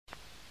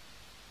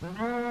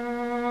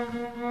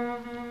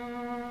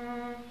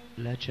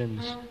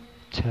Legends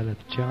tell of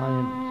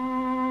giant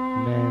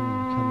men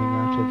coming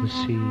out of the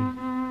sea,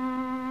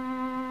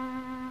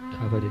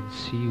 covered in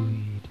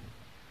seaweed,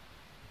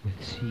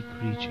 with sea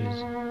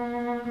creatures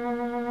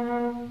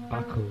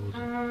buckled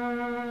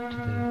to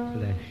their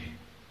flesh.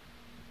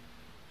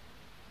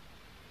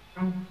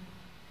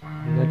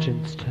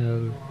 Legends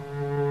tell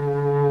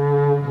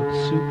of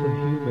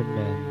superhuman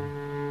men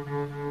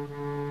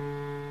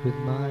with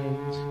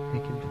minds they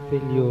can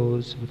fill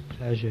yours with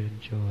pleasure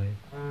and joy.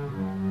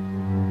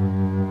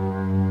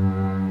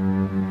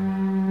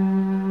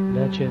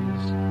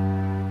 Legends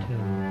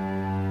tell.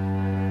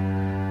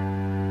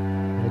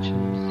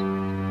 Legends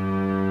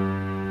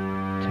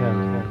tell.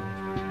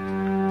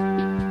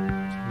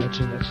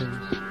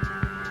 Legends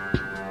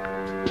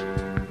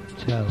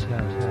tell.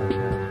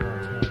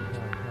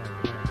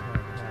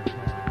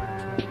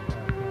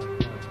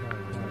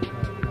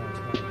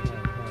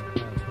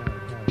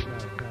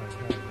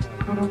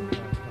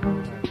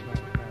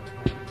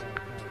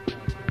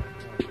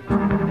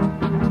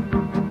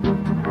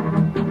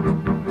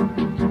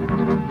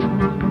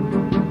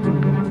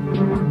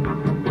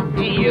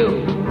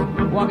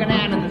 Walking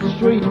out in the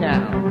street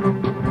now.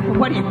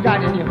 What do you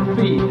got in your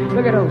feet?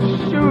 Look at those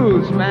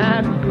shoes,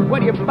 man. What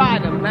do you buy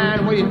them,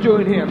 man? What are you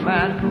doing here,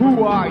 man?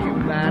 Who are you,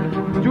 man?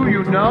 Do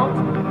you know?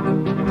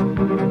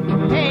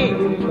 Hey,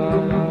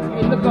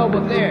 look over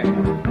there.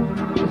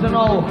 There's an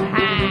old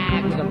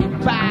hag with a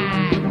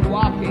bag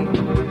walking.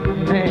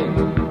 Hey,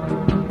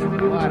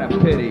 what a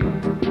pity.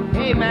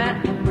 Hey,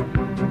 man,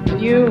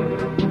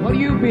 what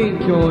you been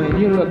doing?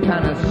 You look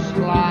kind of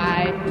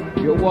sly.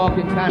 You're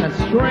walking kind of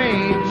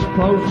strange,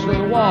 close to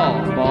the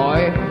wall,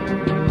 boy.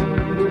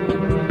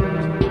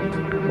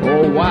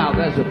 Oh, wow,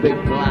 there's a big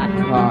black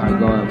car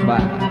going by.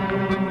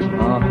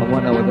 Oh, I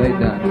wonder what they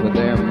done with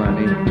their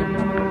money.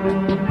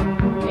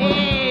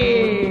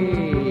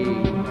 Hey!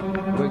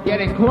 We're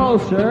getting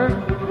closer.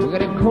 We're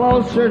getting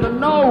closer to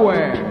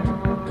nowhere.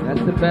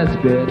 That's the best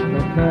bit.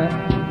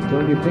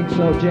 Don't you think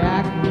so,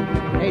 Jack?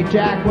 Hey,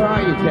 Jack, where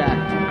are you,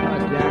 Jack?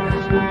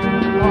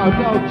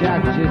 Oh,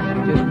 Jack's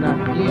just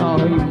not, he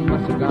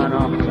must have gone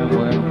off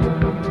somewhere.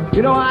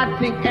 You know, I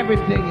think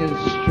everything is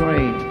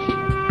strange.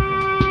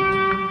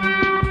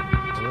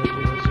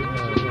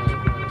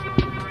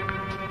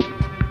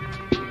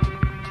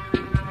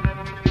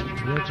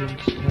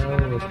 Legends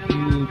tell of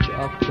huge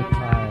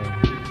octopi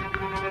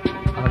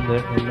under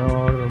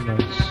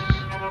enormous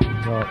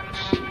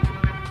rocks,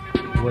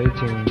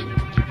 waiting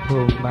to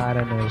pull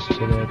mariners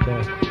to their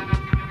death.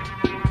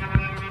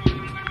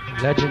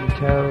 Legend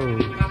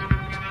tells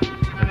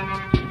of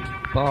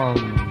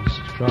bombs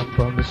dropped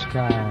from the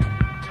sky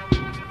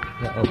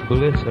that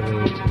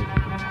obliterated,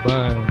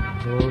 burned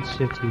whole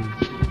cities.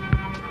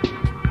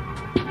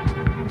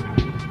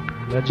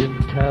 Legend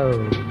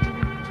tells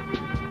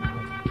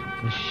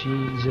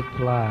machines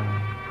apply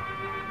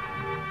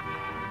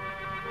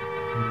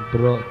and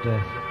brought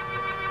death.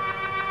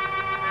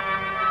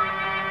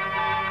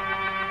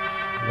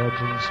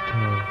 Legends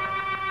tell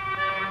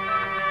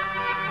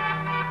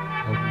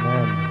of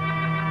men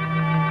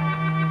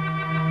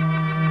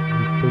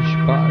push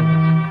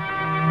buttons